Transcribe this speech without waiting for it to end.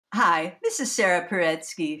Hi, this is Sarah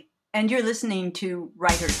Paretsky, and you're listening to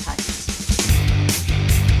Writer Types.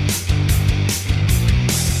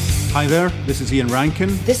 Hi there, this is Ian Rankin.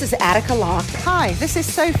 This is Attica Locke. Hi, this is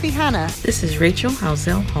Sophie Hanna. This is Rachel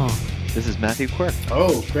Housel Hall. This is Matthew Quirk.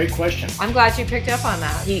 Oh, great question. I'm glad you picked up on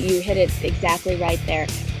that. You hit it exactly right there.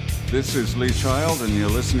 This is Lee Child, and you're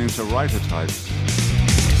listening to Writer Types.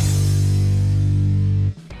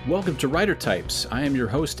 Welcome to Writer Types. I am your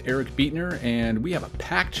host, Eric Beetner, and we have a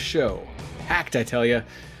packed show. Packed, I tell you.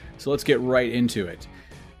 So let's get right into it.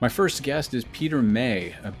 My first guest is Peter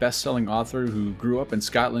May, a best-selling author who grew up in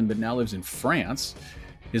Scotland but now lives in France.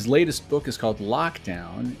 His latest book is called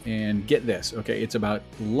Lockdown, and get this, okay, it's about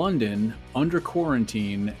London under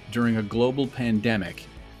quarantine during a global pandemic.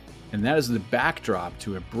 And that is the backdrop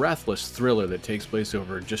to a breathless thriller that takes place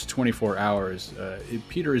over just 24 hours.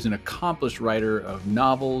 Peter is an accomplished writer of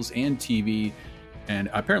novels and TV, and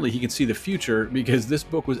apparently he can see the future because this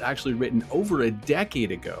book was actually written over a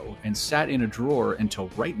decade ago and sat in a drawer until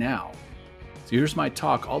right now. So here's my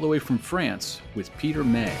talk all the way from France with Peter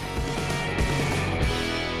May.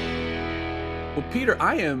 Well, Peter,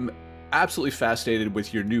 I am absolutely fascinated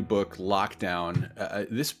with your new book, Lockdown.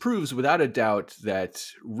 This proves without a doubt that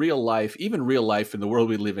real life, even real life in the world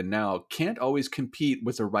we live in now, can't always compete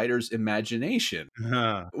with a writer's imagination.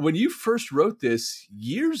 Uh-huh. When you first wrote this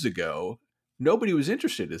years ago, nobody was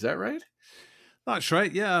interested. Is that right? That's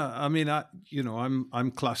right. Yeah. I mean,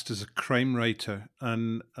 I'm classed as a crime writer.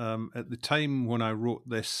 And at the time when I wrote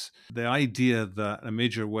this, the idea that a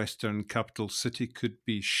major Western capital city could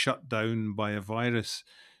be shut down by a virus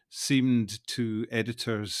seemed to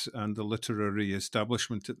editors and the literary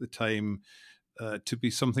establishment at the time to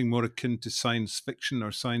be something more akin to science fiction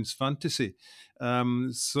or science fantasy.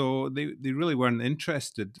 So they really weren't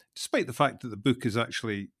interested, despite the fact that the book is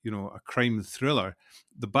actually, a crime thriller.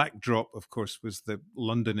 The backdrop, of course, was the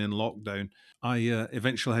London in lockdown. I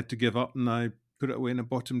eventually had to give up and I put it away in a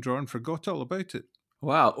bottom drawer and forgot all about it.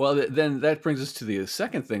 Wow. Well, then that brings us to the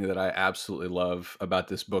second thing that I absolutely love about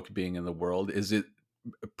this book being in the world is it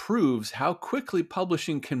proves how quickly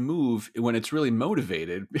publishing can move when it's really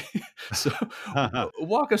motivated. So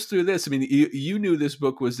walk us through this. I mean, you knew this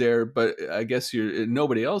book was there, but I guess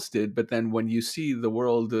nobody else did. But then when you see the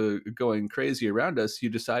world going crazy around us, you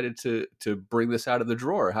decided to bring this out of the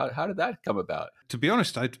drawer. How did that come about? To be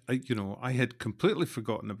honest, I had completely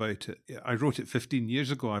forgotten about it. I wrote it 15 years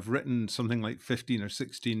ago. I've written something like 15 or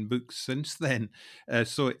 16 books since then.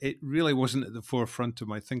 So it really wasn't at the forefront of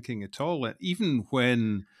my thinking at all. Even when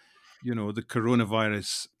the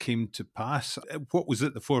coronavirus came to pass, what was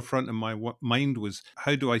at the forefront of my mind was,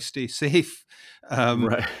 how do I stay safe?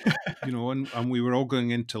 Right. And we were all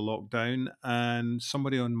going into lockdown, and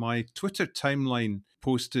somebody on my Twitter timeline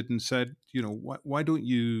posted and said, why don't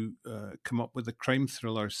you come up with a crime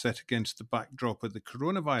thriller set against the backdrop of the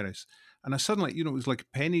coronavirus? And I suddenly, it was like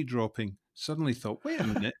a penny dropping. Suddenly thought, wait a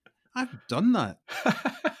minute, I've done that.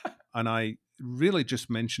 And I really just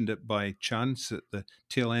mentioned it by chance at the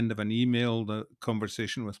tail end of an email, the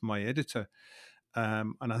conversation with my editor.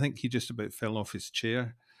 And I think he just about fell off his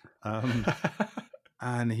chair.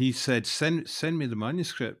 And he said, send me the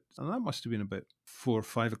manuscript. And that must have been about 4 or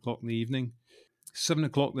 5 o'clock in the evening. 7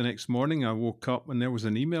 o'clock the next morning, I woke up and there was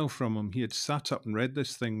an email from him. He had sat up and read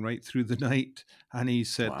this thing right through the night. And he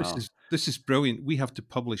said, wow, This is brilliant. We have to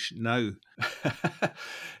publish now.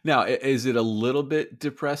 Now, is it a little bit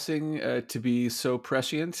depressing to be so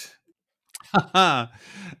prescient?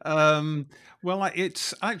 Well,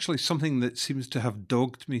 it's actually something that seems to have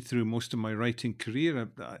dogged me through most of my writing career.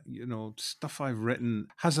 Stuff I've written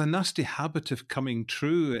has a nasty habit of coming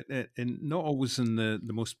true, and not always in the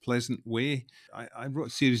most pleasant way. I wrote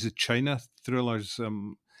a series of China thrillers.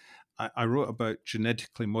 I wrote about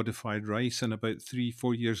genetically modified rice, and about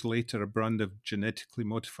 3-4 years later, a brand of genetically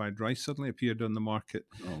modified rice suddenly appeared on the market.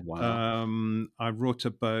 Oh, wow. I wrote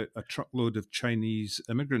about a truckload of Chinese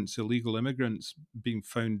immigrants, illegal immigrants, being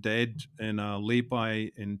found dead in a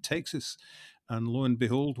lay-by in Texas. And lo and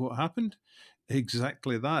behold, what happened?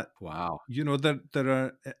 Exactly that. Wow. There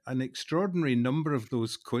are an extraordinary number of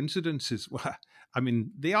those coincidences. I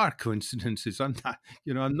mean, they are coincidences. I'm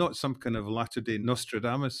not some kind of latter-day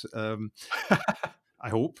Nostradamus. I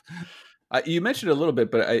hope. You mentioned a little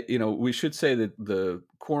bit, but we should say that the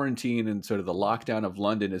quarantine and sort of the lockdown of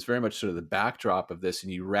London is very much sort of the backdrop of this,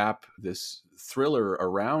 and you wrap this thriller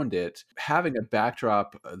around it, having a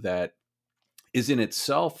backdrop that is in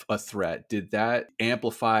itself a threat, did that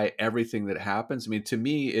amplify everything that happens? I mean, to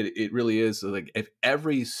me, it really is like if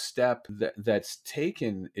every step that's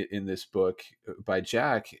taken in this book by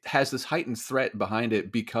Jack has this heightened threat behind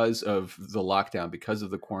it because of the lockdown, because of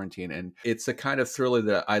the quarantine. And it's a kind of thriller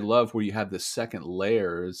that I love where you have this second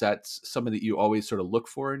layer. Is that something that you always sort of look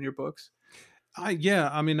for in your books? Yeah,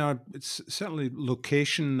 I mean, it's certainly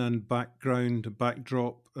location and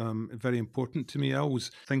backdrop, very important to me. I always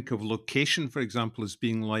think of location, for example, as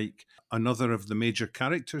being like another of the major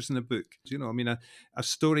characters in the book. You know, I mean, a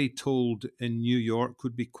story told in New York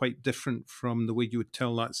would be quite different from the way you would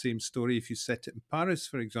tell that same story if you set it in Paris,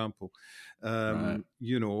 for example, Right.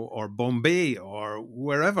 you know, or Bombay or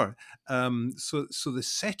wherever. So the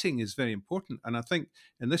setting is very important. And I think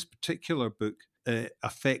in this particular book,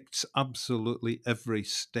 affects absolutely every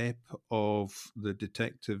step of the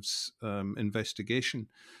detective's investigation.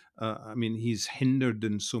 I mean, he's hindered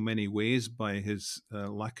in so many ways by his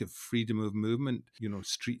lack of freedom of movement. You know,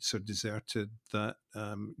 streets are deserted, that,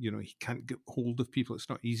 you know, he can't get hold of people. It's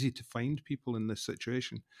not easy to find people in this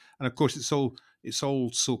situation. And of course, it's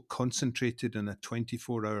all so concentrated in a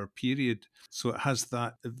 24-hour period. So it has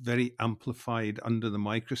that very amplified under the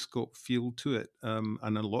microscope feel to it.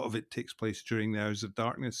 And a lot of it takes place during the hours of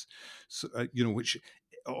darkness, so, you know, which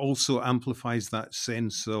also amplifies that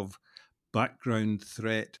sense of background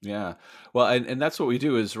threat. Yeah. Well, and that's what we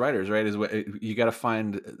do as writers, right? Is you got to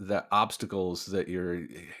find the obstacles that your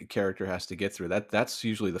character has to get through. That's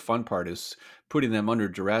usually the fun part, is putting them under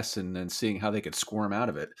duress and then seeing how they could squirm out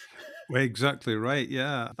of it. Well, exactly right.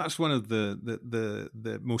 Yeah, that's one of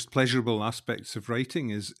the most pleasurable aspects of writing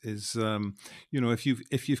is you know, if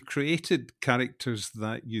you've created characters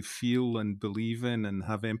that you feel and believe in and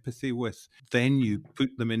have empathy with, then you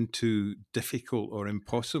put them into difficult or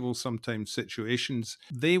impossible sometimes situations.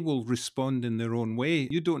 They will respond in their own way.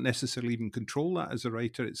 You don't necessarily even control that as a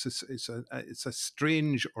writer. It's a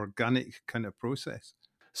strange organic kind of process.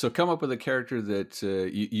 So come up with a character that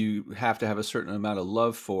you have to have a certain amount of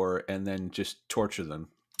love for, and then just torture them.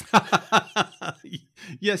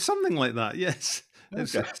 Yeah, something like that. Yes,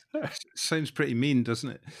 Okay. it sounds pretty mean,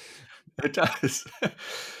 doesn't it? It does.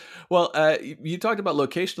 Well, you talked about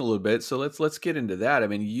location a little bit, so let's get into that. I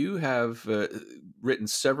mean, you have written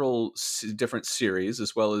several different series,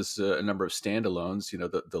 as well as a number of standalones. You know,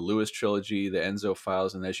 the Lewis trilogy, the Enzo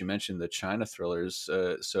Files, and as you mentioned, the China thrillers.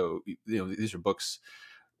 So you know, these are books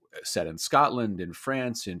set in Scotland, in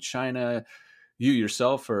France, in China. You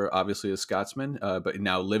yourself are obviously a Scotsman, but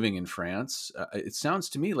now living in France. It sounds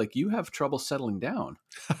to me like you have trouble settling down.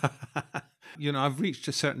 You know, I've reached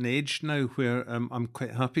a certain age now where I'm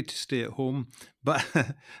quite happy to stay at home, but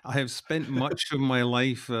I have spent much of my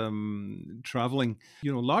life traveling,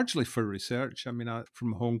 you know, largely for research. I mean,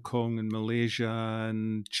 from Hong Kong and Malaysia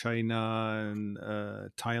and China and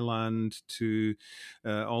Thailand to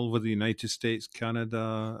all over the United States,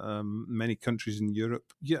 Canada, many countries in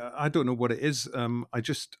Europe. Yeah, I don't know what it is. I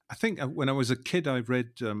think when I was a kid, I read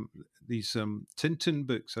these Tintin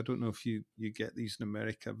books. I don't know if you get these in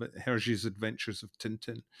America, but Hergé's Adventures of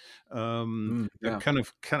Tintin. They're Yeah. kind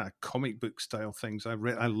of comic book style things. I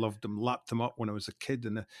loved them, lapped them up when I was a kid,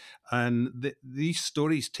 and these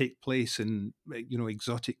stories take place in, you know,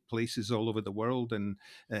 exotic places all over the world. And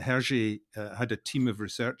Hergé had a team of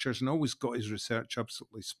researchers and always got his research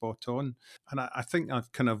absolutely spot on. And I think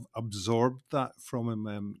I've kind of absorbed that from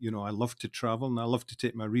him. You know, I love to travel and I love to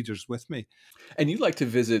take my readers with me. And you like to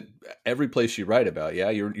visit every place you write about, yeah?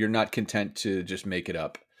 You're not content to just make it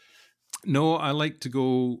up. No, I like to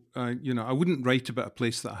go. You know, I wouldn't write about a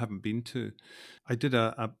place that I haven't been to. I did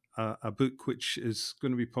a book which is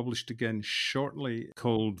going to be published again shortly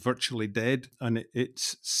called Virtually Dead, and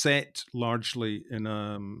it's set largely in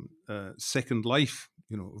a Second Life,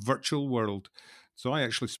 you know, virtual world. So I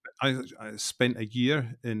actually I spent a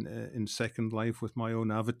year in Second Life with my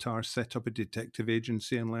own avatar, set up a detective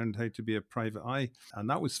agency, and learned how to be a private eye, and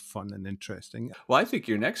that was fun and interesting. Well, I think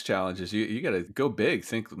your next challenge is you got to go big.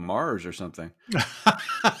 Think Mars or something.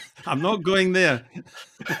 I'm not going there.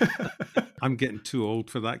 I'm getting too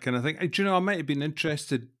old for that kind of thing. Do you know, I might have been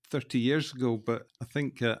interested 30 years ago, but I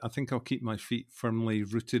think I'll keep my feet firmly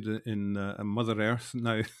rooted in Mother Earth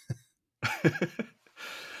now.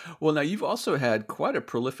 Well, now you've also had quite a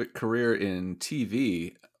prolific career in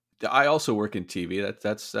TV. I also work in TV.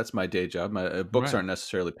 That's my day job. My books Right. aren't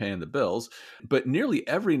necessarily paying the bills, but nearly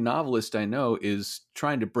every novelist I know is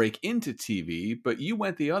trying to break into TV. But you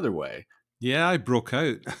went the other way. Yeah, I broke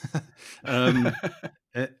out.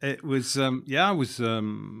 It was, I was a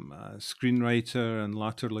screenwriter and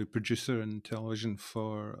latterly producer in television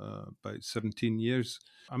for about 17 years.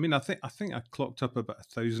 I mean, I think I clocked up about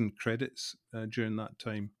 1,000 credits during that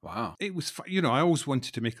time. Wow. It was, I always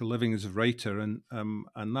wanted to make a living as a writer, and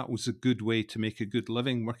that was a good way to make a good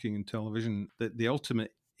living working in television. The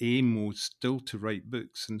ultimate aim was still to write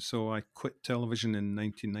books, and so I quit television in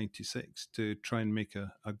 1996 to try and make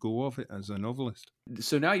a go of it as a novelist.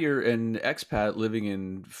 So now you're an expat living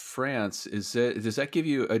in France. Does that give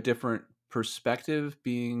you a different perspective,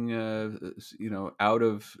 being out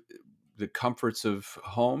of the comforts of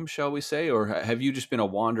home, shall we say, or have you just been a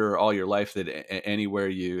wanderer all your life that anywhere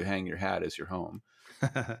you hang your hat is your home?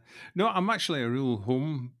 No, I'm actually a real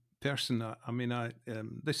home person.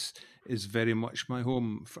 This is very much my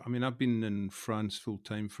home. I mean, I've been in France full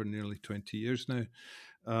time for nearly 20 years now.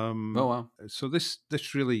 Oh, wow. So this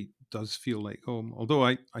really does feel like home. Although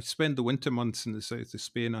I spend the winter months in the south of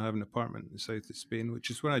Spain. I have an apartment in the south of Spain, which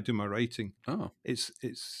is where I do my writing. Oh,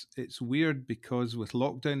 it's weird because with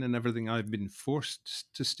lockdown and everything, I've been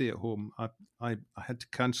forced to stay at home. I had to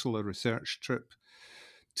cancel a research trip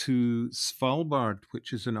to Svalbard,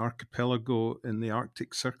 which is an archipelago in the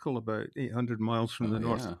Arctic Circle, about 800 miles from the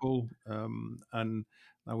North Pole. And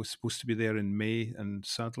I was supposed to be there in May, and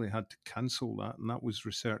sadly had to cancel that. And that was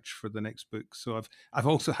research for the next book. So I've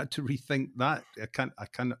also had to rethink that. I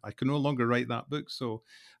can no longer write that book. So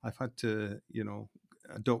I've had to,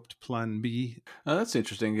 adopt plan B. Oh, that's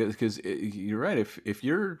interesting, because you're right. If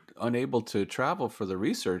you're unable to travel for the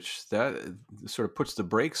research, that sort of puts the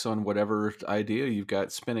brakes on whatever idea you've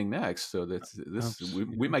got spinning next. So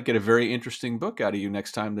we might get a very interesting book out of you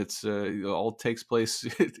next time. That's all takes place.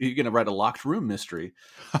 You're going to write a locked room mystery.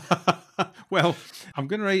 Well, I'm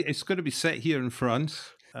going to write. It's going to be set here in France.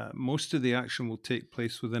 Most of the action will take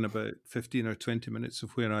place within about 15 or 20 minutes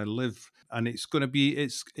of where I live, and it's going to be a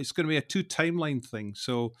 2 timeline thing.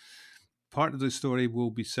 So part of the story will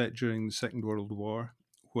be set during the Second World War,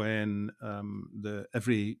 when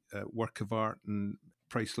every work of art and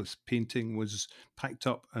priceless painting was packed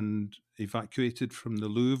up and evacuated from the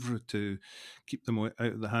Louvre to keep them out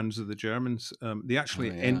of the hands of the Germans. They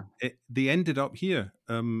actually they ended up here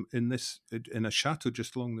in a chateau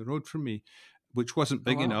just along the road from me, which wasn't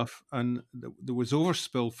big enough, and there was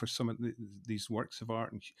overspill for some of these works of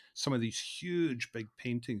art, and some of these huge big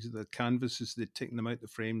paintings, the canvases. They'd taken them out the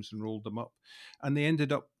frames and rolled them up, and they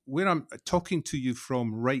ended up where I'm talking to you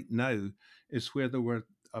from right now is where there were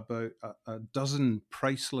about a dozen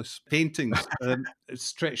priceless paintings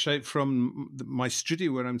stretched out from my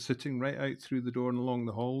studio where I'm sitting, right out through the door and along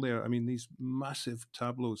the hall there. I mean, these massive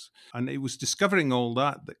tableaus, and it was discovering all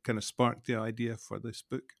that kind of sparked the idea for this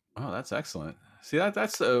book. Oh, that's excellent. See,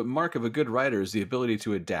 that's a mark of a good writer, is the ability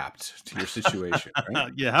to adapt to your situation.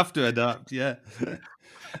 Right? You have to adapt, yeah.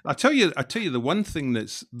 I tell you, the one thing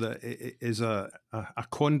that is a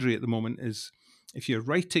quandary at the moment is, if you're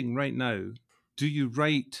writing right now, do you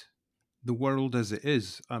write the world as it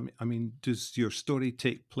is? I mean, does your story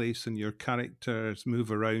take place and your characters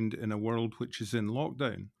move around in a world which is in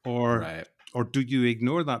lockdown, or do you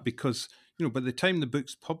ignore that because by the time the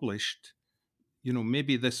book's published,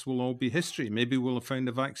 maybe this will all be history. Maybe we'll have found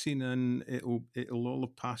a vaccine and it'll all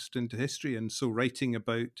have passed into history. And so writing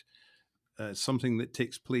about something that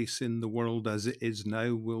takes place in the world as it is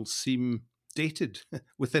now will seem dated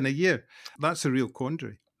within a year. That's a real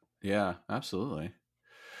quandary. Yeah, absolutely.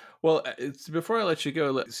 Well, before I let you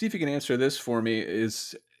go, see if you can answer this for me.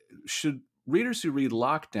 Should readers who read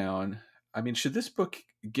Lockdown, should this book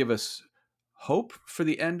give us hope for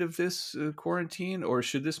the end of this quarantine, or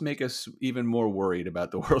should this make us even more worried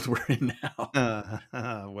about the world we're in now?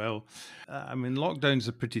 Lockdown's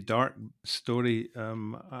a pretty dark story,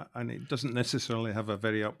 and it doesn't necessarily have a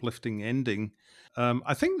very uplifting ending.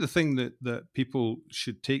 I think the thing that people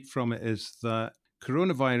should take from it is that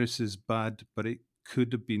coronavirus is bad, but it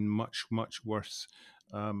could have been much, much worse.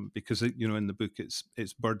 Because in the book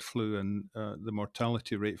it's bird flu, and the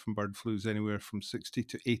mortality rate from bird flu is anywhere from 60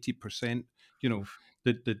 to 80%.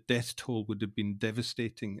 The death toll would have been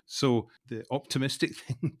devastating. So the optimistic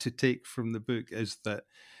thing to take from the book is that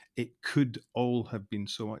it could all have been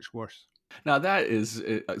so much worse. Now that is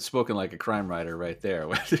spoken like a crime writer right there.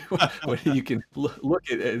 When you can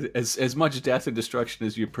look at as much death and destruction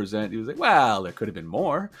as you present, you say, well, there could have been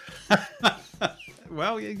more.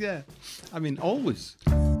 Well, yeah. Always.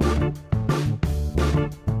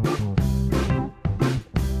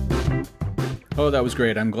 Oh, that was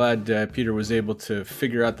great. I'm glad Peter was able to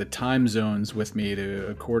figure out the time zones with me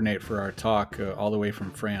to coordinate for our talk all the way from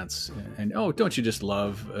France. And don't you just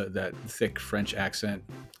love that thick French accent?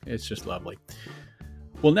 It's just lovely.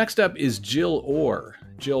 Well, next up is Jill Orr.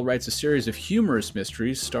 Jill writes a series of humorous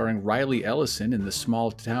mysteries starring Riley Ellison in the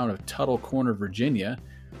small town of Tuttle Corner, Virginia.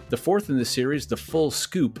 The fourth in the series, The Full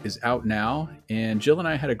Scoop, is out now, and Jill and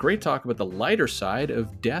I had a great talk about the lighter side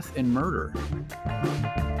of death and murder.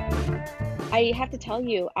 I have to tell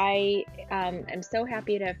you, I am so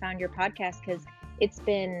happy to have found your podcast because it's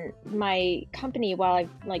been my company while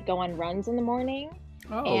I go on runs in the morning.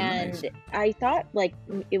 Oh, and nice. I thought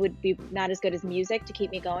it would be not as good as music to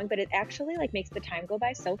keep me going, but it actually makes the time go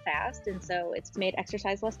by so fast, and so it's made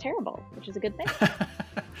exercise less terrible, which is a good thing.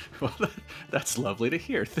 Well, that's lovely to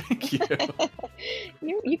hear. Thank you.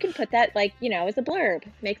 You can put that as a blurb.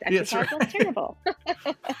 Makes exercise less terrible.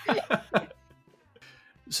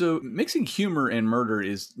 So mixing humor and murder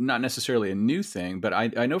is not necessarily a new thing, but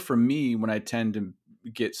I know for me, when I tend to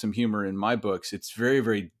get some humor in my books, it's very,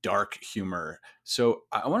 very dark humor. So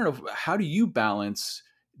I want to know, how do you balance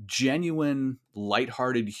genuine,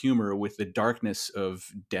 lighthearted humor with the darkness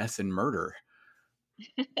of death and murder?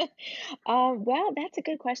 Well, that's a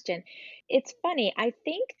good question. It's funny. I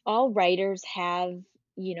think all writers have,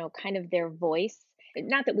 kind of their voice.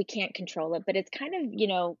 Not that we can't control it, but it's kind of,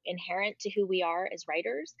 inherent to who we are as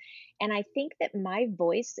writers. And I think that my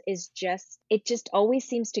voice it just always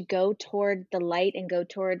seems to go toward the light and go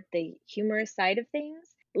toward the humorous side of things.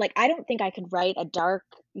 I don't think I could write a dark,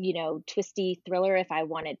 twisty thriller if I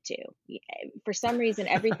wanted to. For some reason,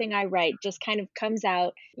 everything I write just kind of comes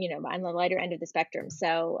out, on the lighter end of the spectrum.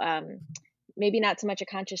 So maybe not so much a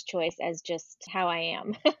conscious choice as just how I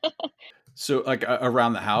am. So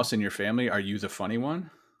around the house in your family, are you the funny one?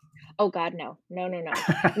 Oh God, no.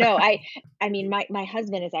 No, I mean, my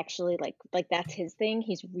husband is actually like that's his thing.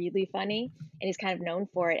 He's really funny and he's kind of known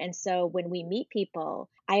for it. And so when we meet people,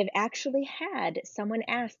 I have actually had someone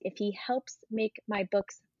ask if he helps make my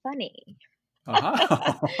books funny.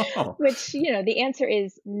 Uh-huh. Which, the answer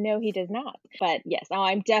is no, he does not. But yes,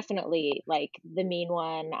 I'm definitely the mean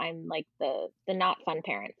one. I'm the not fun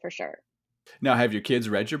parent for sure. Now, have your kids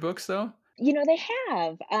read your books though? They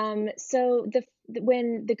have. So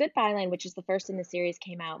when The Good Byline, which is the first in the series,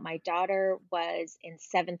 came out, my daughter was in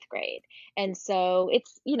seventh grade, and so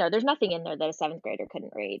it's there's nothing in there that a seventh grader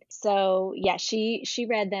couldn't read. So yeah, she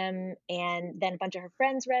read them, and then a bunch of her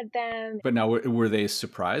friends read them. But now, were they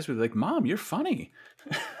surprised? Were they like, "Mom, you're funny"?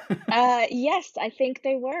 Yes, I think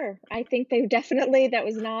they were. I think they definitely, that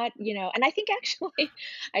was not, and I think actually,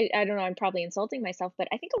 I don't know, I'm probably insulting myself, but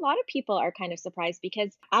I think a lot of people are kind of surprised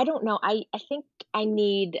because I don't know, I think I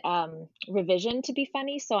need revision to be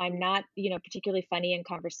funny. So I'm not, particularly funny in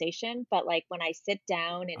conversation, but when I sit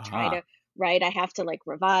down and try to write, I have to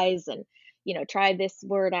revise and, try this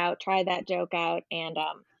word out, try that joke out. And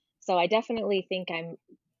so I definitely think I'm,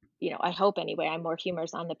 I hope anyway, I'm more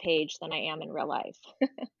humorous on the page than I am in real life.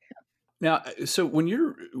 Now, so when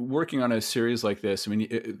you're working on a series like this, I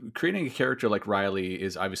mean, creating a character like Riley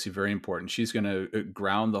is obviously very important. She's going to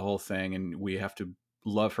ground the whole thing, and we have to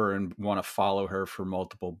love her and want to follow her for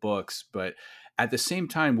multiple books. But at the same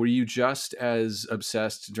time, were you just as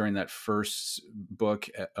obsessed during that first book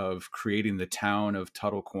of creating the town of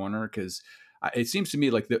Tuttle Corner? Because it seems to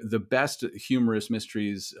me like the best humorous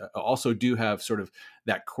mysteries also do have sort of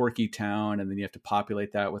that quirky town, and then you have to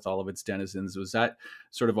populate that with all of its denizens. Was that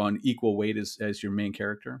sort of on equal weight as your main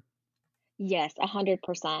character? Yes,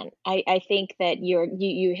 100%. I think that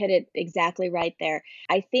you hit it exactly right there.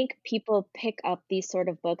 I think people pick up these sort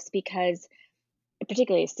of books because,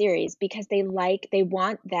 particularly a series, because they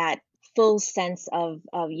want that full sense of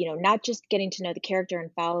not just getting to know the character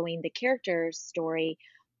and following the character's story,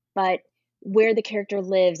 but where the character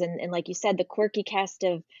lives, and like you said, the quirky cast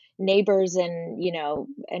of neighbors and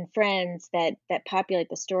and friends that populate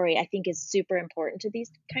the story, I think is super important to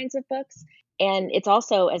these kinds of books. And it's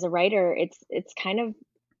also, as a writer, it's kind of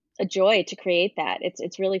a joy to create that.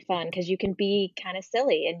 It's really fun because you can be kind of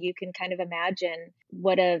silly and you can kind of imagine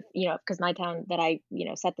what because my town that I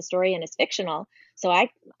set the story in is fictional, so I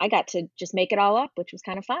got to just make it all up, which was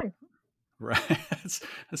kind of fun. Right.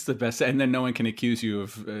 That's the best. And then no one can accuse you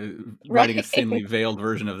of writing a Right. thinly veiled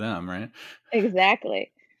version of them, right?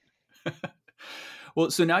 Exactly. Well,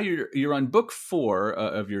 so now you're on book 4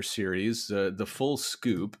 of your series, The Full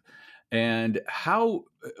Scoop. And how,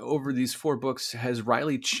 over these 4 books, has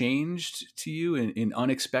Riley changed to you in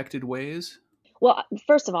unexpected ways? Well,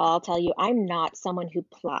 first of all, I'll tell you, I'm not someone who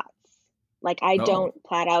plots. I Oh, don't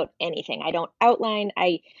plot out anything. I don't outline.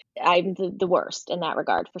 I'm the worst in that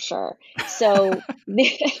regard for sure. So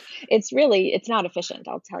it's not efficient,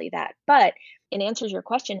 I'll tell you that. But in answer to your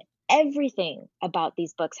question, everything about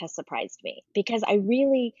these books has surprised me because I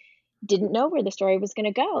really didn't know where the story was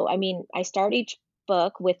going to go. I mean, I start each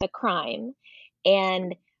book with a crime,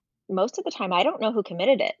 and most of the time I don't know who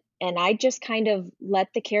committed it. And I just kind of let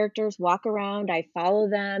the characters walk around. I follow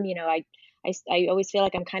them. I always feel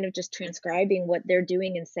like I'm kind of just transcribing what they're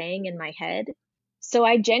doing and saying in my head. So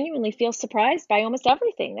I genuinely feel surprised by almost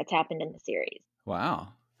everything that's happened in the series. Wow.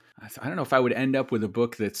 I don't know if I would end up with a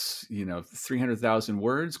book that's, 300,000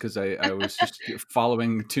 words because I was just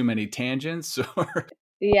following too many tangents or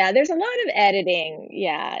Yeah, there's a lot of editing.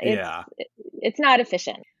 Yeah, yeah. it's not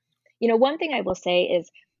efficient. One thing I will say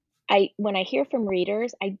is when I hear from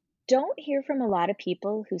readers, I don't hear from a lot of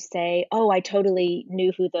people who say, "Oh, I totally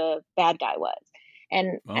knew who the bad guy was."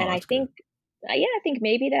 And Oh, I that's good. think yeah, I think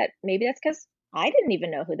maybe that's cuz I didn't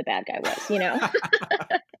even know who the bad guy was.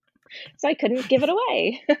 So I couldn't give it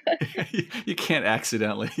away. You can't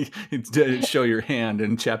accidentally show your hand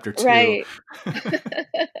in chapter 2. Right.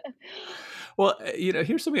 Well,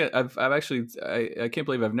 here's something I've actually I can't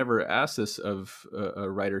believe I've never asked this of a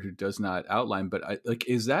writer who does not outline, but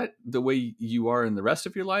is that the way you are in the rest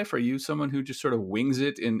of your life? Are you someone who just sort of wings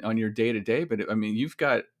it on your day to day? But I mean, you've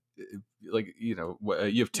got you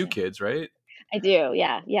have 2 Yeah. kids, right? I do.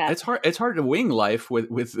 Yeah. Yeah. It's hard to wing life with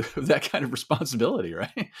that kind of responsibility,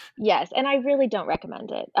 right? Yes, and I really don't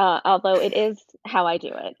recommend it, although it is how I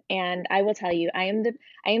do it. And I will tell you, I am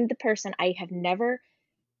the person. I have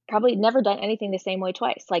probably never done anything the same way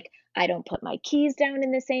twice. Like, I don't put my keys down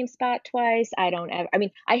in the same spot twice. I don't ever, I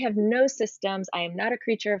mean, I have no systems. I am not a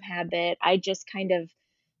creature of habit. I just kind of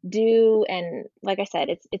do. And like I said,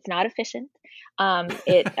 it's not efficient.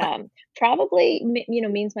 It probably,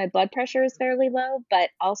 means my blood pressure is fairly low, but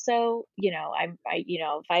also,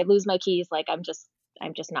 if I lose my keys, like I'm just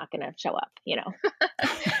not going to show up.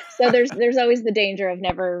 So there's always the danger of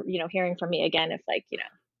never, hearing from me again if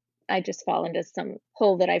I just fall into some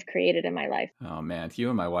hole that I've created in my life. Oh man, you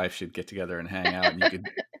and my wife should get together and hang out, and you could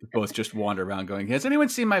both just wander around going, "Has anyone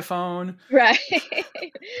seen my phone?" Right.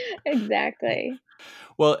 Exactly.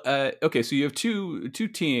 Well, okay, so you have two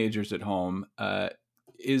teenagers at home.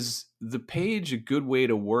 Is the page a good way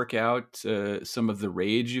to work out some of the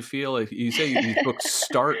rage you feel? Like you say these books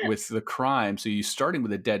start with the crime, so you starting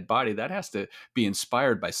with a dead body. That has to be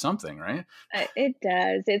inspired by something, right? It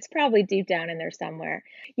does. It's probably deep down in there somewhere.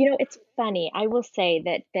 It's funny. I will say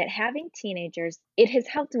that having teenagers, it has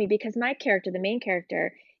helped me because my character, the main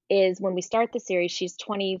character, is when we start the series, she's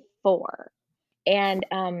 24. And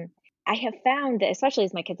I have found that, especially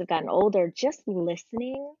as my kids have gotten older, just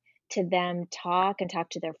listening to them talk and talk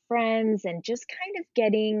to their friends and just kind of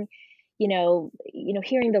getting,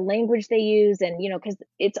 hearing the language they use and, because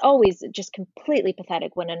it's always just completely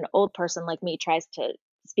pathetic when an old person like me tries to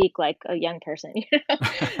speak like a young person,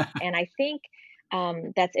 And I think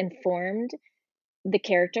that's informed the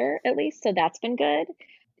character at least, so that's been good.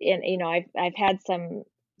 And I've had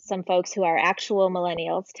some folks who are actual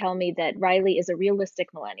millennials tell me that Riley is a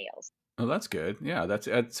realistic millennial. Oh, that's good. Yeah,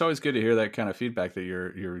 it's always good to hear that kind of feedback that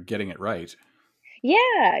you're getting it right.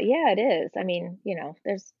 Yeah, yeah, it is. I mean,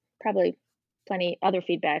 there's probably plenty other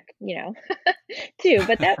feedback, too,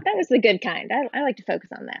 but that was the good kind. I like to focus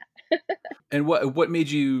on that. And what made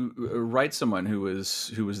you write someone who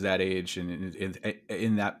was that age and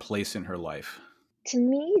in that place in her life? To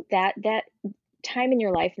me, that time in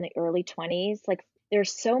your life in the early 20s, like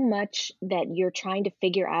there's so much that you're trying to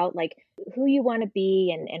figure out, like who you want to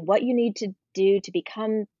be and what you need to do to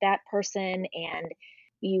become that person. And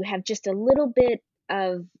you have just a little bit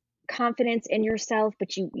of confidence in yourself,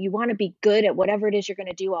 but you want to be good at whatever it is you're going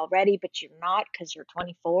to do already, but you're not because you're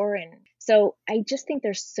 24. And so I just think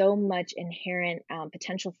there's so much inherent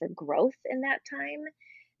potential for growth in that time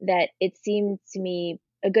that it seemed to me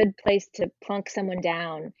a good place to plunk someone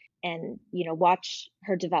down and watch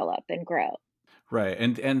her develop and grow. Right,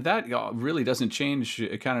 and that really doesn't change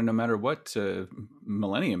kind of no matter what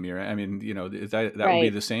millennium you're. I mean, that would be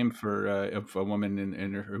Right. the same for if a woman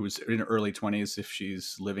who's in her early 20s, if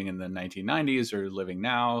she's living in the 1990s or living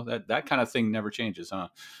now. That kind of thing never changes, huh?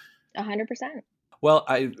 100%. Well,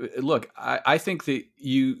 I think that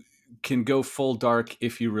you can go full dark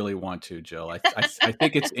if you really want to, Jill. I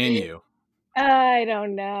think it's in you. I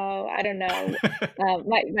don't know. I don't know.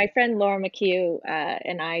 My friend Laura McHugh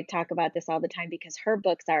and I talk about this all the time because her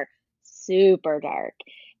books are super dark.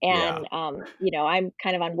 Yeah. And I'm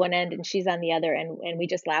kind of on one end and she's on the other, and we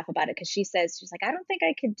just laugh about it because she's like, I don't think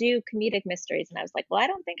I could do comedic mysteries, and I was like, well, I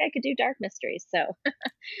don't think I could do dark mysteries. So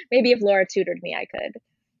maybe if Laura tutored me, I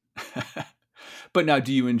could. But now,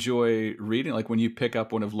 do you enjoy reading? Like when you pick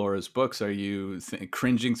up one of Laura's books, are you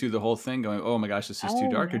cringing through the whole thing, going, "Oh my gosh, this is too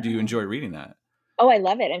Oh dark," or do you no. enjoy reading that? Oh, I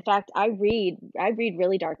love it. In fact, I read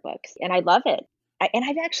really dark books and I love it. And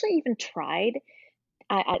I've actually even tried.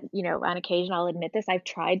 on occasion, I'll admit this. I've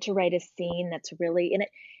tried to write a scene that's really, and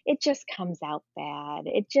it just comes out bad.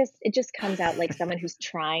 It just comes out like someone who's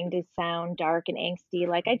trying to sound dark and angsty.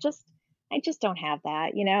 Like I just don't have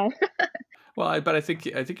that, you know? Well, but I think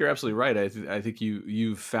you're absolutely right. I think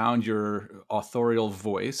you've found your authorial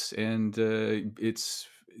voice, and it's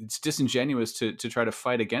disingenuous to try to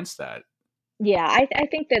fight against that. Yeah, I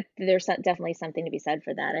think that there's definitely something to be said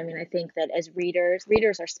for that. I mean, I think that as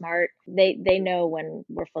readers are smart. They know when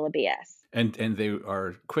we're full of BS. And they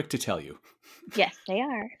are quick to tell you. Yes, they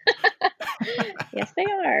are. Yes, they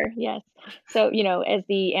are. Yes. So, as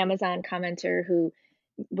the Amazon commenter who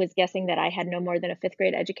was guessing that I had no more than a fifth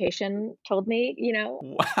grade education told me,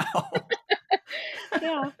 Wow.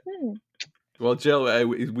 yeah. Well, Joe,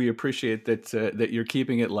 we appreciate that you're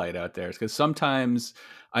keeping it light out there, because sometimes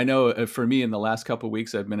I know for me in the last couple of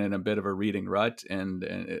weeks I've been in a bit of a reading rut,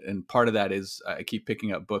 and part of that is I keep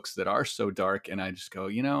picking up books that are so dark, and I just go,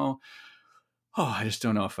 I just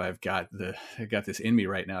don't know if I got this in me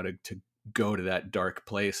right now to go to that dark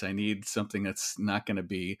place. I need something that's not going to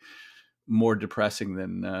be more depressing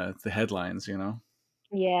than the headlines,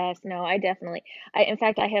 Yes, no, in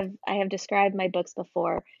fact, I have described my books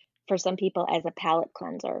before for some people as a palate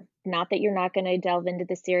cleanser. Not that you're not going to delve into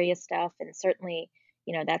the serious stuff, and certainly,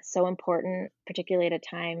 that's so important, particularly at a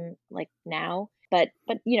time like now. But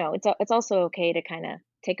it's also okay to kind of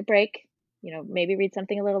take a break, maybe read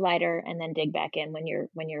something a little lighter and then dig back in when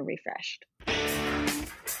you're refreshed.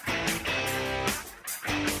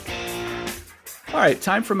 All right,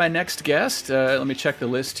 time for my next guest. Let me check the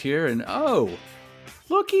list here, and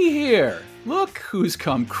looky here. Look who's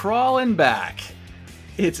come crawling back.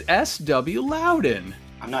 It's S.W. Loudon.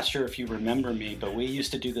 I'm not sure if you remember me, but we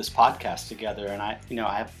used to do this podcast together, and I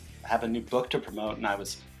have a new book to promote, and I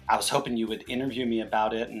was hoping you would interview me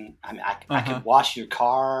about it, and I could wash your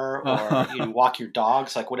car or walk your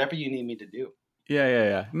dogs, like whatever you need me to do.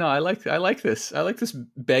 Yeah. No, I like this. I like this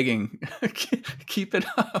begging. Keep it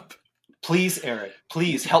up. Please, Eric,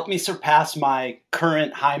 please help me surpass my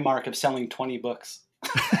current high mark of selling 20 books.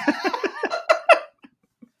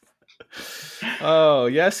 Oh,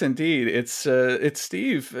 yes, indeed. It's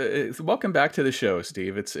Steve. Welcome back to the show,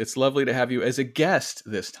 Steve. It's lovely to have you as a guest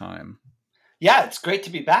this time. Yeah, it's great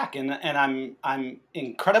to be back, and I'm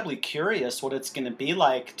incredibly curious what it's going to be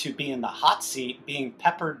like to be in the hot seat, being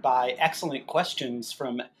peppered by excellent questions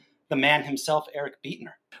from the man himself, Eric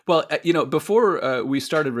Beetner. Well, before we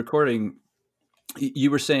started recording, you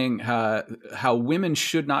were saying how women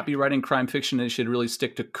should not be writing crime fiction; they should really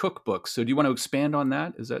stick to cookbooks. So, do you want to expand on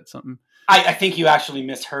that? Is that something? I think you actually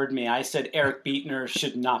misheard me. I said Eric Beetner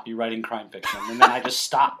should not be writing crime fiction, and then I just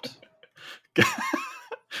stopped.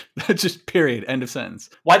 Just period. End of sentence.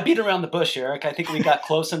 Why beat around the bush, Eric? I think we got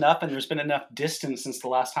close enough, and there's been enough distance since the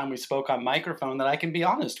last time we spoke on microphone that I can be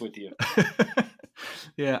honest with you.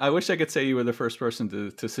 Yeah, I wish I could say you were the first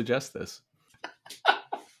person to suggest this.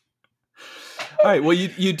 All right, well,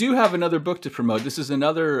 you do have another book to promote. This is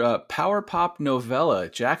another power pop novella.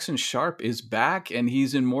 Jackson Sharp is back, and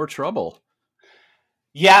he's in more trouble.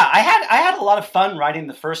 Yeah, I had a lot of fun writing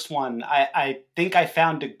the first one. I think I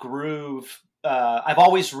found a groove. I've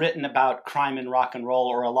always written about crime and rock and roll,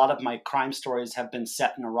 or a lot of my crime stories have been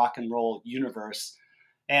set in a rock and roll universe.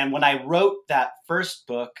 And when I wrote that first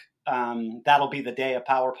book, That'll Be the Day, a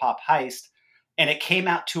Power Pop Heist, and it came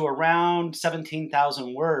out to around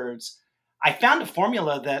 17,000 words, I found a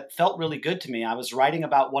formula that felt really good to me. I was writing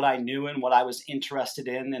about what I knew and what I was interested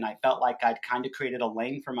in, and I felt like I'd kind of created a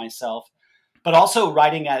lane for myself, but also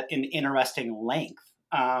writing at an interesting length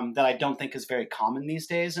that I don't think is very common these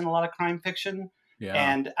days in a lot of crime fiction. Yeah.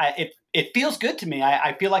 And it feels good to me.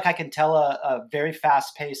 I feel like I can tell a very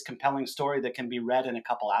fast-paced, compelling story that can be read in a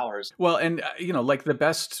couple hours. Well, and like the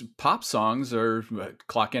best pop songs are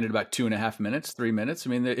clock in at about 2.5 minutes, 3 minutes.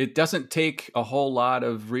 I mean, it doesn't take a whole lot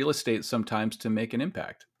of real estate sometimes to make an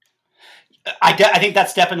impact. I think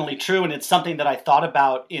that's definitely true, and it's something that I thought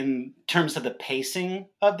about in terms of the pacing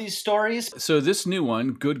of these stories. So this new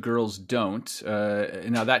one, Good Girls Don't,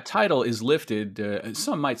 now that title is lifted,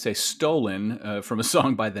 some might say stolen, from a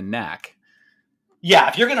song by The Knack. Yeah,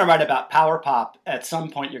 if you're going to write about power pop, at some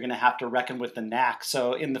point you're going to have to reckon with The Knack.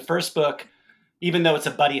 So in the first book, even though it's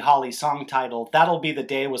a Buddy Holly song title, That'll Be the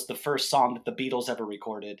Day was the first song that the Beatles ever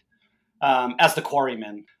recorded as the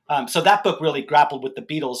Quarrymen. So that book really grappled with the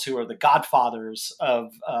Beatles, who are the godfathers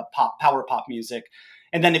of power pop music.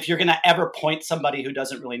 And then if you're going to ever point somebody who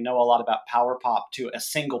doesn't really know a lot about power pop to a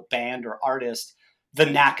single band or artist, The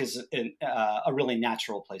Knack is a really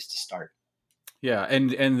natural place to start. Yeah,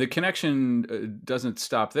 and the connection doesn't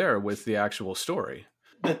stop there with the actual story.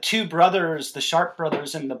 The two brothers, the Sharp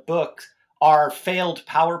brothers in the book, are failed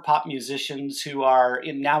power pop musicians who are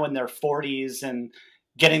now in their 40s and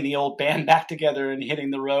getting the old band back together and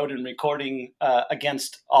hitting the road and recording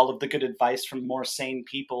against all of the good advice from more sane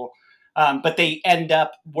people. But they end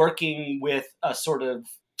up working with a sort of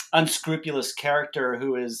unscrupulous character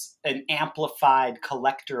who is an amplified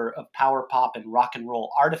collector of power pop and rock and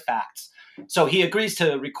roll artifacts. So he agrees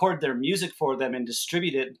to record their music for them and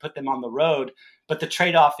distribute it and put them on the road. But the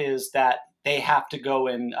trade-off is that they have to go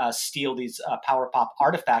and steal these power pop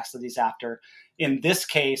artifacts that he's after. In this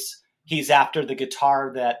case, he's after the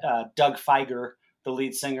guitar that Doug Fieger, the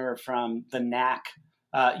lead singer from the Knack,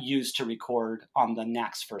 used to record on the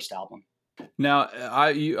Knack's first album. Now,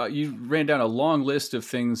 you ran down a long list of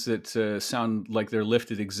things that sound like they're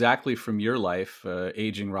lifted exactly from your life,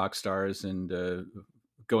 aging rock stars and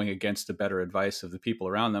going against the better advice of the people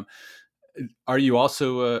around them. Are you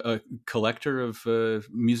also a collector of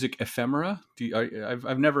music ephemera?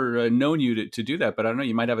 I've never known you to do that, but I don't know.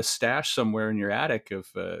 You might have a stash somewhere in your attic of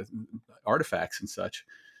artifacts and such.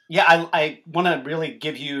 Yeah, I want to really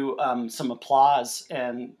give you some applause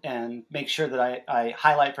and make sure that I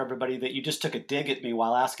highlight for everybody that you just took a dig at me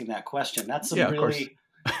while asking that question. That's some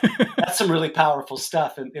that's some really powerful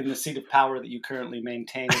stuff in the seat of power that you currently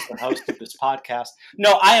maintain as the host of this podcast.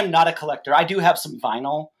 No, I am not a collector. I do have some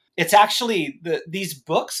vinyl. It's actually these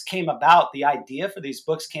books came about. The idea for these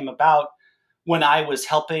books came about when I was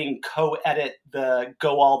helping co-edit the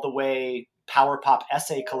Go All the Way power pop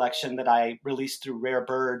essay collection that I released through Rare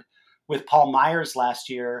Bird with Paul Myers last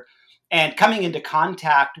year, and coming into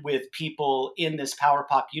contact with people in this power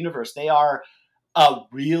pop universe. They are a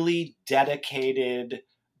really dedicated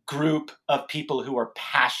group of people who are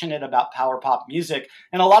passionate about power pop music,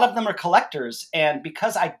 and a lot of them are collectors. And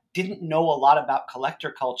because I didn't know a lot about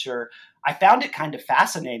collector culture, I found it kind of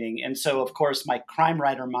fascinating. And so, of course, my crime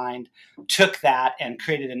writer mind took that and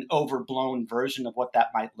created an overblown version of what that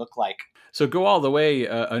might look like. So Go All the Way,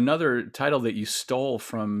 another title that you stole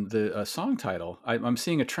from the song title. I'm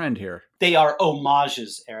seeing a trend here. They are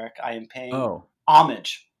homages, Eric. I am paying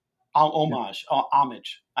homage. Homage.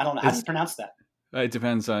 I don't know. How do you pronounce that? It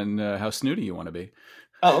depends on how snooty you want to be.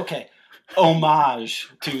 Oh, okay. Homage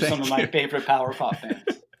to some of my favorite power pop bands.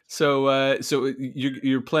 So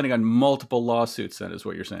you're planning on multiple lawsuits, then, is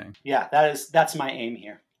what you're saying? Yeah, that's my aim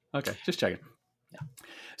here. Okay, just checking. Yeah.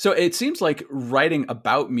 So it seems like writing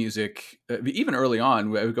about music, even early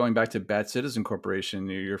on, going back to Bad Citizen Corporation,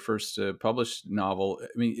 your first published novel.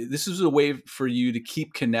 I mean, this is a way for you to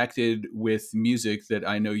keep connected with music that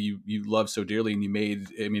I know you love so dearly, and you made.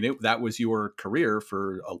 I mean, that was your career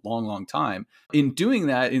for a long, long time. In doing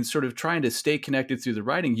that, in sort of trying to stay connected through the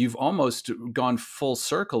writing, you've almost gone full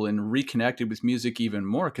circle and reconnected with music even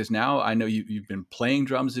more. Because now I know you've been playing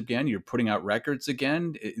drums again. You're putting out records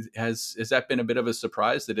again. Has that been a bit of a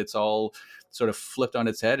surprise that it's all sort of flipped on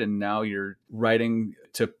its head and now you're writing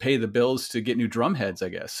to pay the bills to get new drum heads, I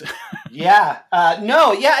guess? Yeah.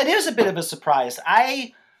 It is a bit of a surprise.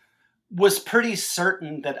 I was pretty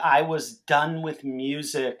certain that I was done with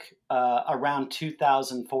music around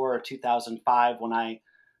 2004 or 2005 when I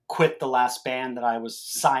quit the last band that I was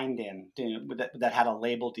signed in that had a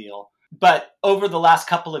label deal. But over the last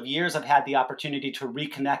couple of years, I've had the opportunity to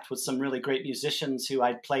reconnect with some really great musicians who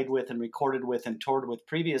I'd played with and recorded with and toured with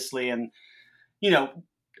previously, and,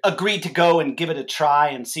 agreed to go and give it a try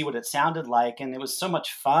and see what it sounded like. And it was so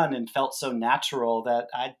much fun and felt so natural that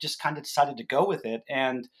I just kind of decided to go with it.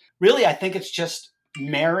 And really, I think it's just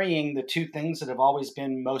marrying the two things that have always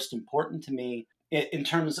been most important to me in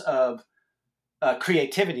terms of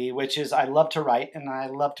creativity, which is I love to write and I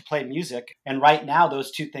love to play music. And right now, those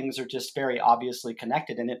two things are just very obviously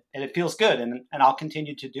connected, and it feels good. And I'll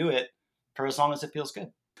continue to do it for as long as it feels good.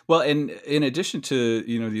 Well, and in addition to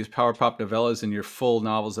these power pop novellas and your full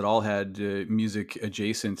novels that all had music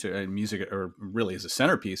adjacent to music, or really as a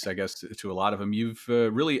centerpiece, I guess, to a lot of them, you've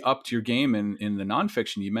really upped your game in the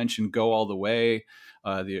nonfiction. You mentioned Go All the Way,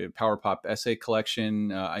 the power pop essay collection.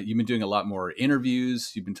 You've been doing a lot more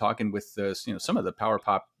interviews. You've been talking with some of the power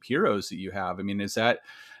pop heroes that you have. I mean,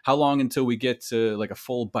 how long until we get to like a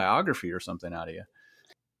full biography or something out of you?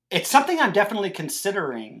 It's something I'm definitely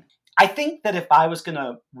considering. I think that if I was going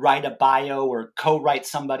to write a bio or co-write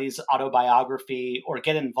somebody's autobiography or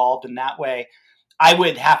get involved in that way, I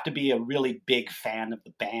would have to be a really big fan of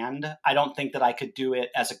the band. I don't think that I could do it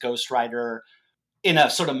as a ghostwriter in a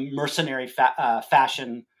sort of mercenary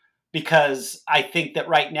fashion, because I think that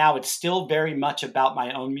right now it's still very much about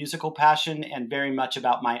my own musical passion and very much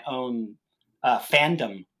about my own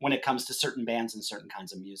fandom when it comes to certain bands and certain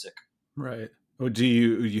kinds of music. Right. Well, do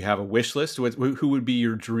you have a wish list? Who would be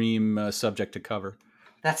your dream subject to cover?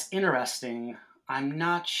 That's interesting. I'm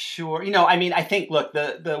not sure. I mean, I think, look,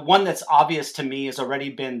 the one that's obvious to me has already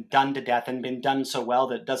been done to death and been done so well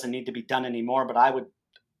that it doesn't need to be done anymore. But I would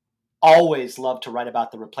always love to write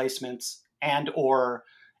about the Replacements and or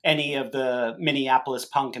any of the Minneapolis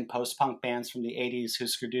punk and post-punk bands from the 80s,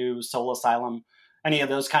 Husker Du, Soul Asylum, any of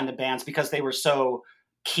those kind of bands, because they were so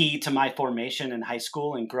key to my formation in high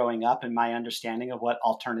school and growing up and my understanding of what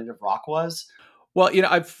alternative rock was. Well,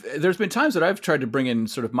 there's been times that I've tried to bring in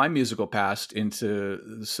sort of my musical past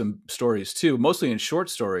into some stories too, mostly in short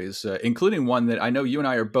stories, including one that I know you and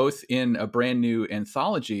I are both in a brand new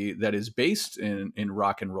anthology that is based in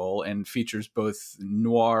rock and roll and features both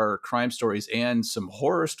noir crime stories and some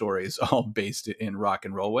horror stories, all based in rock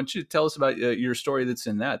and roll. Why don't you tell us about your story that's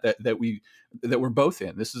in that we're both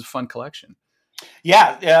in? This is a fun collection.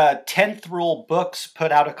 Yeah, 10th Rule Books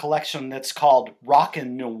put out a collection that's called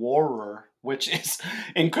Rockin' Noirer, which is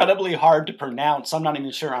incredibly hard to pronounce. I'm not even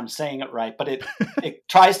sure I'm saying it right, but it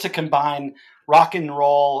tries to combine rock and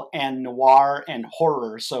roll and noir and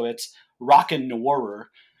horror. So it's Rockin' Noirer.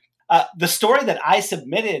 The story that I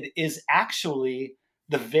submitted is actually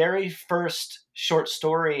the very first short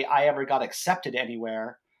story I ever got accepted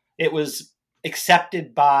anywhere. It was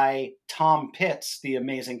accepted by Tom Pitts, the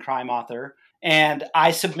amazing crime author. And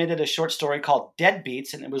I submitted a short story called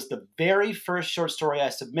Deadbeats, and it was the very first short story I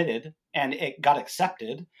submitted, and it got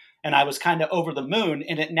accepted. And I was kind of over the moon,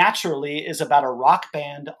 and it naturally is about a rock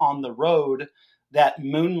band on the road that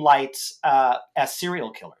moonlights as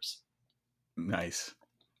serial killers. Nice.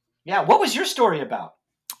 Yeah. What was your story about?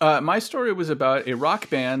 My story was about a rock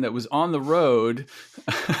band that was on the road.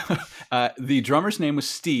 The drummer's name was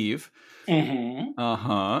Steve. Mm-hmm.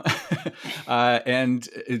 And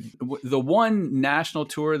the one national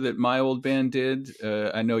tour that my old band did,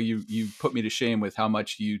 I know you put me to shame with how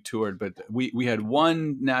much you toured, but we had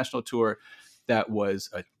one national tour that was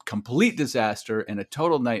a complete disaster and a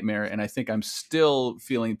total nightmare. And I think I'm still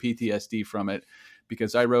feeling PTSD from it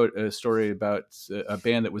because I wrote a story about a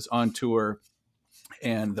band that was on tour,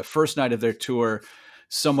 and the first night of their tour,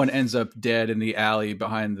 someone ends up dead in the alley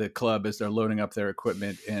behind the club as they're loading up their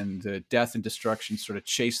equipment, and death and destruction sort of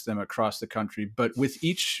chase them across the country. But with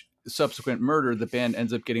each subsequent murder, the band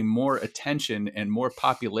ends up getting more attention and more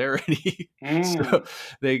popularity. So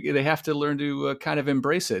they have to learn to kind of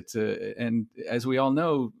embrace it. And as we all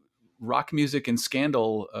know, rock music and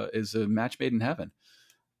scandal is a match made in heaven.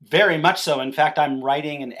 Very much so. In fact, I'm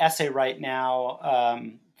writing an essay right now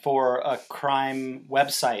for a crime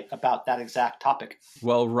website about that exact topic.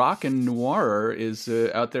 Well, Rockin' Noirer is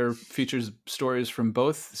out there, features stories from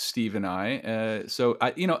both Steve and I. So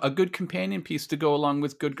a good companion piece to go along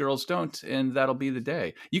with Good Girls Don't, and that'll be the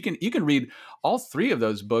day. You can read all three of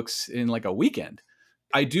those books in like a weekend.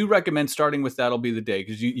 I do recommend starting with That'll Be the Day,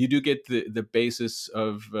 because you do get the basis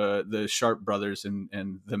of the Sharp brothers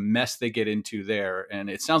and the mess they get into there. And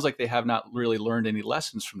it sounds like they have not really learned any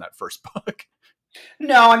lessons from that first book.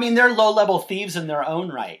 No, I mean, they're low-level thieves in their own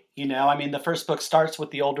right. I mean, the first book starts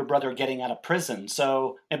with the older brother getting out of prison,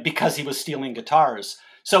 and because he was stealing guitars.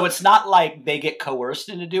 So it's not like they get coerced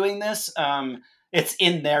into doing this. It's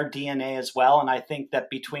in their DNA as well. And I think that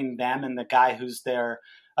between them and the guy who's their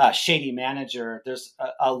shady manager, there's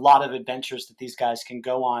a lot of adventures that these guys can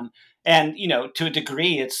go on. And, to a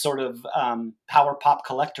degree, it's sort of power pop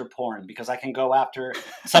collector porn, because I can go after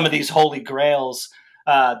some of these holy grails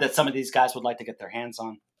that some of these guys would like to get their hands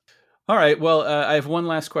on. All right. Well, I have one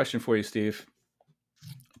last question for you, Steve.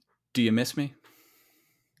 Do you miss me?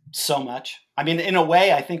 So much. I mean, in a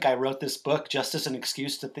way, I think I wrote this book just as an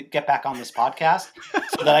excuse to get back on this podcast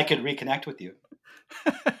so that I could reconnect with you.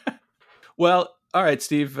 Well, all right,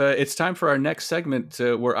 Steve, it's time for our next segment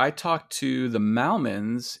where I talk to the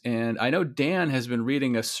Malmans. And I know Dan has been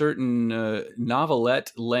reading a certain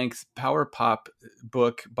novelette-length power pop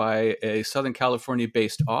book by a Southern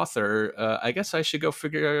California-based author. I guess I should go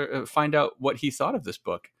find out what he thought of this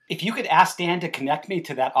book. If you could ask Dan to connect me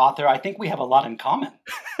to that author, I think we have a lot in common.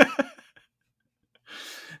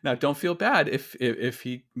 Now, don't feel bad if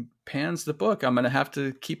he pans the book. I'm going to have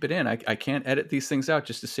to keep it in. I can't edit these things out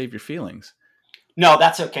just to save your feelings. No,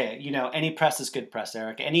 that's okay. Any press is good press,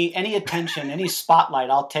 Eric. Any attention, any spotlight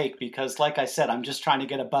I'll take, because like I said, I'm just trying to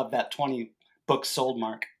get above that 20 books sold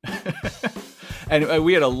mark. And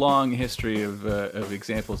we had a long history of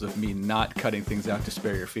examples of me not cutting things out to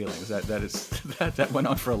spare your feelings. That went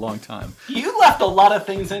on for a long time. You left a lot of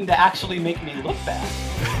things in to actually make me look bad.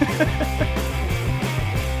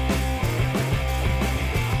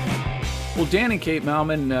 Well, Dan and Kate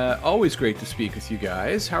Malman, always great to speak with you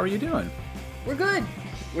guys. How are you doing? We're good.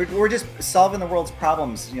 We're just solving the world's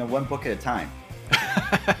problems, one book at a time.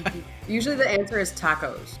 Usually the answer is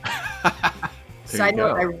tacos. Side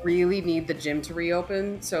note, I really need the gym to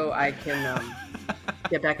reopen so I can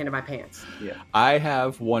get back into my pants. Yeah. I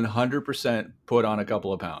have 100% put on a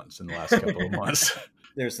couple of pounds in the last couple of months.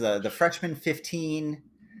 There's the freshman 15,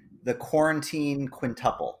 the quarantine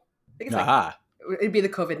quintuple. I think it's it'd be the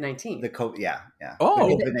COVID-19. Yeah.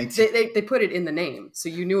 Oh, they put it in the name, so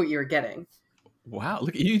you knew what you were getting. Wow,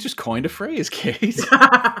 look, you just coined a phrase, Kate.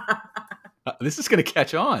 This is going to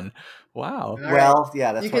catch on. Wow. Well,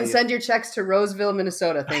 yeah, that's you can send your checks to Roseville,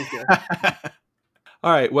 Minnesota. Thank you.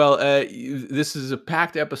 All right. Well, this is a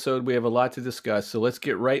packed episode. We have a lot to discuss, so let's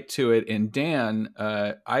get right to it. And Dan,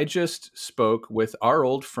 I just spoke with our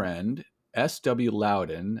old friend, S.W.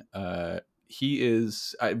 Loudon. He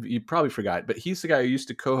is, you probably forgot, but he's the guy who used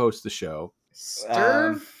to co-host the show.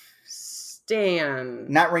 Stan.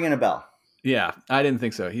 Not ringing a bell. Yeah, I didn't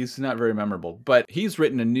think so. He's not very memorable, but he's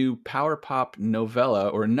written a new power pop novella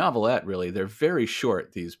or novelette, really. They're very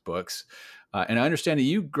short, these books. And I understand that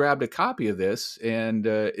you grabbed a copy of this, and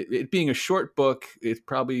it being a short book, it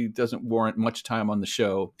probably doesn't warrant much time on the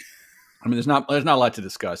show. I mean, there's not a lot to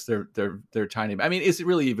discuss. They're tiny. I mean, is it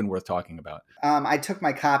really even worth talking about? I took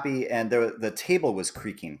my copy, and the table was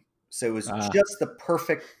creaking, so it was just the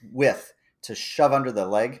perfect width to shove under the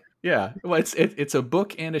leg. Yeah, well, it's a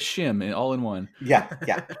book and a shim all in one. Yeah.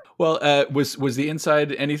 Well, was the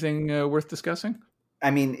inside anything worth discussing?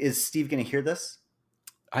 I mean, is Steve going to hear this?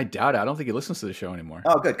 I doubt it. I don't think he listens to the show anymore.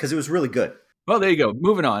 Oh, good, because it was really good. Well, there you go.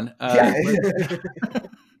 Moving on. Yeah.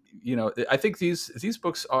 I think these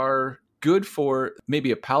books are good for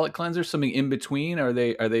maybe a palate cleanser, something in between. Are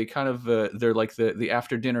they kind of they're like the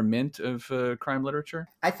after dinner mint of crime literature?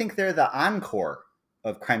 I think they're the encore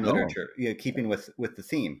of crime literature, keeping with the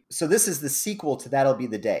theme. So this is the sequel to That'll Be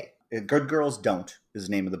the Day. Good Girls Don't is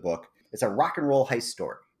the name of the book. It's a rock and roll heist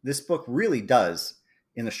story. This book really does,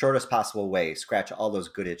 in the shortest possible way, scratch all those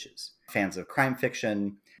good itches. Fans of crime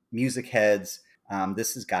fiction, music heads,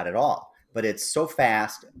 this has got it all. But it's so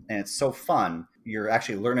fast and it's so fun. You're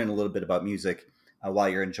actually learning a little bit about music while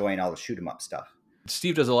you're enjoying all the shoot 'em up stuff.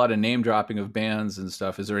 Steve does a lot of name dropping of bands and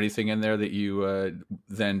stuff. Is there anything in there that you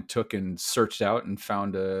then took and searched out and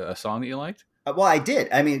found a song that you liked? Well, I did.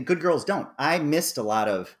 I mean, Good Girls Don't. I missed a lot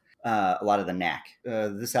of the Knack.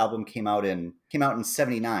 This album came out in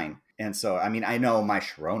 '79, and so I mean, I know My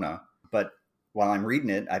Sharona, but while I'm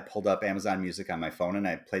reading it, I pulled up Amazon Music on my phone and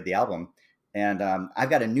I played the album. And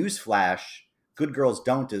I've got a news flash. Good Girls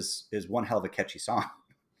Don't is one hell of a catchy song.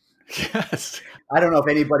 Yes. I don't know if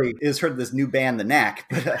anybody has heard of this new band, The Knack,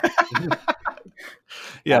 but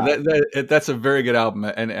yeah, that's a very good album.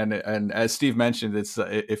 And as Steve mentioned, it's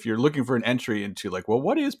if you're looking for an entry into like, well,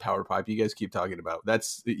 what is power pop? You guys keep talking about.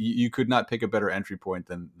 That's you could not pick a better entry point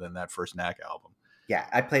than that first Knack album. Yeah,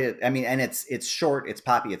 I played it. I mean, and it's short, it's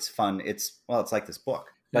poppy, it's fun. It's like this book,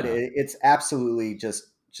 but it's absolutely just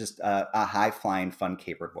a high flying, fun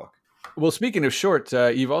caper book. Well, speaking of short,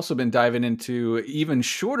 you've also been diving into even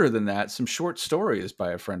shorter than that, some short stories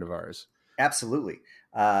by a friend of ours. Absolutely.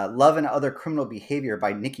 Love and Other Criminal Behavior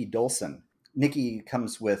by Nikki Dolson. Nikki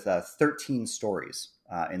comes with 13 stories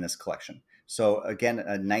in this collection. So again,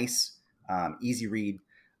 a nice, easy read,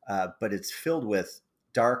 but it's filled with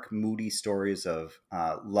dark, moody stories of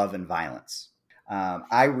love and violence.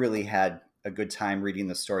 I really had a good time reading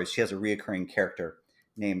the stories. She has a reoccurring character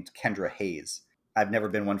named Kendra Hayes. I've never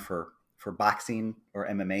been one for boxing or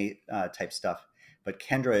MMA type stuff, but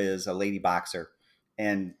Kendra is a lady boxer,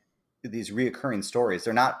 and these reoccurring stories,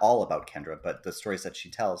 they're not all about Kendra, but the stories that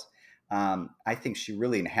she tells, I think she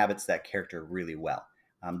really inhabits that character really well.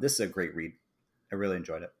 This is a great read. I really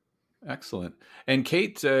enjoyed it. Excellent. And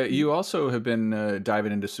Kate, you also have been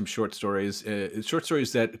diving into some short stories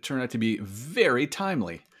that turn out to be very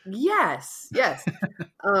timely. Yes.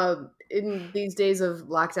 In these days of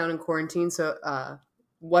lockdown and quarantine, so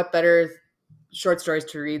what better short stories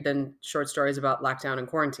to read than short stories about lockdown and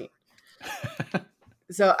quarantine?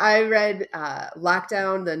 So I read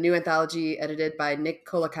Lockdown, the new anthology edited by Nick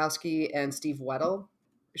Kolakowski and Steve Weddle.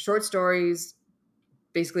 Short stories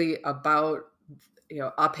basically about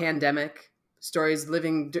a pandemic, stories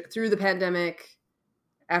living through the pandemic,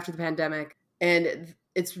 after the pandemic. And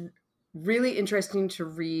it's really interesting to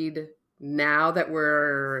read now that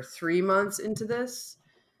we're 3 months into this,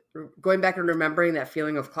 going back and remembering that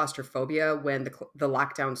feeling of claustrophobia when the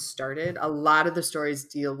lockdown started. A lot of the stories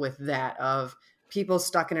deal with that, of people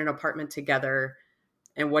stuck in an apartment together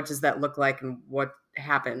and what does that look like and what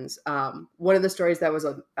happens. One of the stories that was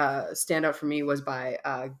a standout for me was by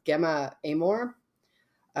Gemma Amor,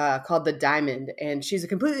 called The Diamond. And she's a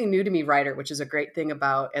completely new to me writer, which is a great thing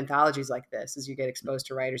about anthologies like this, is you get exposed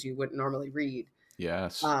to writers you wouldn't normally read.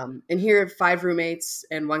 Yes. And here, 5 roommates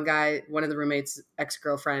and one of the roommates'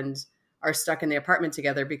 ex-girlfriends are stuck in the apartment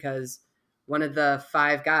together because one of the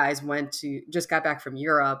 5 guys just got back from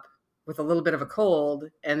Europe with a little bit of a cold,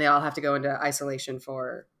 and they all have to go into isolation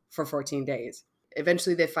for 14 days.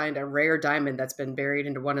 Eventually they find a rare diamond that's been buried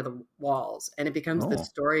into one of the walls, and it becomes the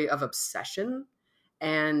story of obsession,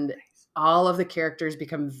 and all of the characters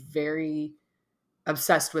become very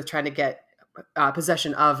obsessed with trying to get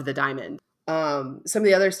possession of the diamond. Some of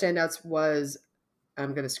the other standouts was,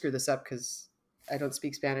 I'm going to screw this up because I don't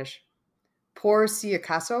speak Spanish, Por Si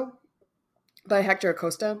Acaso by Hector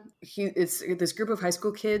Acosta. It's this group of high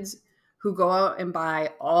school kids who go out and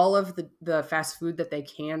buy all of the fast food that they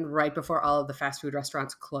can right before all of the fast food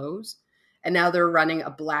restaurants close. And now they're running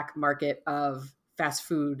a black market of fast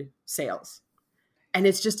food sales. And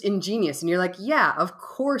it's just ingenious. And you're like, yeah, of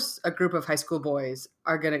course a group of high school boys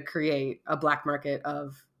are going to create a black market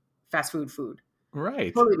of fast food.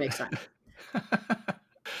 Right. Totally makes sense.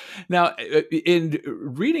 Now, in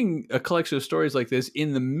reading a collection of stories like this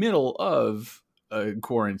in the middle of a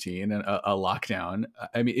quarantine and a lockdown,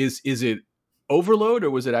 I mean, is it overload, or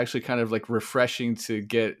was it actually kind of like refreshing to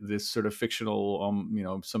get this sort of fictional,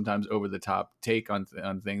 sometimes over the top take on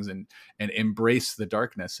things and embrace the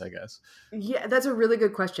darkness, I guess? Yeah, that's a really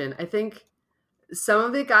good question. I think some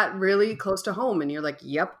of it got really close to home, and you're like,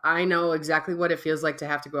 yep, I know exactly what it feels like to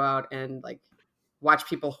have to go out and like watch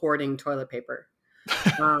people hoarding toilet paper.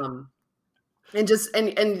 And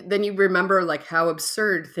then you remember like how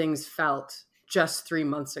absurd things felt just 3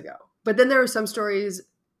 months ago. But then there were some stories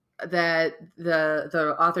that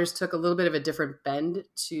the authors took a little bit of a different bend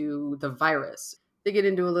to the virus. They get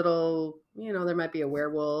into a little, there might be a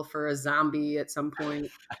werewolf or a zombie at some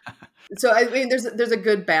point. So I mean, there's a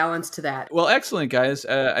good balance to that. Well, excellent, guys.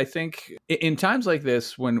 I think in times like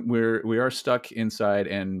this, when we are stuck inside,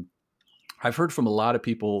 and I've heard from a lot of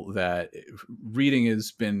people that reading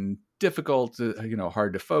has been difficult,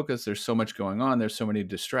 hard to focus. There's so much going on. There's so many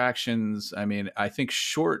distractions. I mean, I think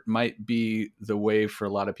short might be the way for a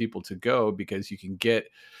lot of people to go, because you can get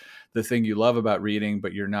the thing you love about reading,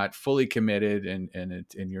 but you're not fully committed, and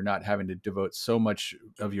you're not having to devote so much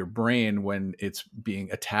of your brain when it's being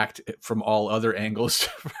attacked from all other angles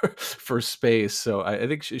for space. So I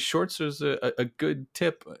think shorts is a good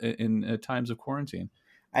tip in times of quarantine.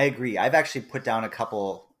 I agree. I've actually put down a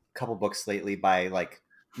couple books lately by like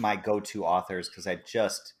my go-to authors, because I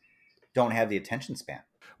just don't have the attention span.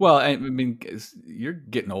 Well, I mean, you're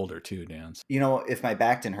getting older too, Dan. If my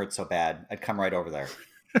back didn't hurt so bad, I'd come right over there.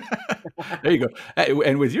 There you go. Hey,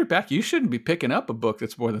 and with your back, you shouldn't be picking up a book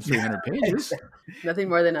that's more than 300 pages. Nothing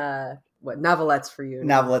more than novelettes for you.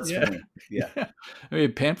 Novelettes for me. Yeah. I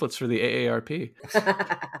mean, pamphlets for the AARP.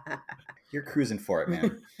 You're cruising for it,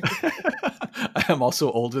 man. I am also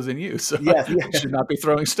older than you, so yes. You should not be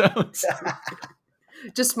throwing stones.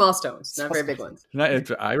 Just small stones, not very big ones.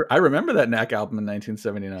 I remember that Knack album in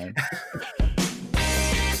 1979.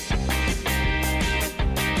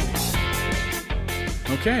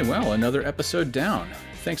 Okay, well, another episode down.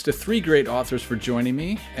 Thanks to 3 great authors for joining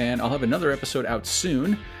me, and I'll have another episode out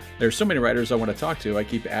soon. There's so many writers I want to talk to. I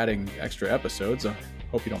keep adding extra episodes. I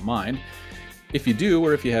hope you don't mind. If you do,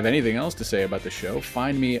 or if you have anything else to say about the show,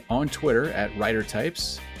 find me on Twitter at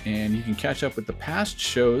WriterTypes, and you can catch up with the past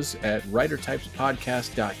shows at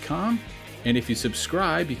WriterTypesPodcast.com. And if you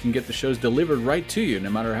subscribe, you can get the shows delivered right to you, no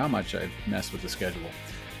matter how much I mess with the schedule.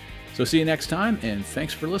 So see you next time, and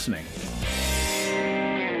thanks for listening.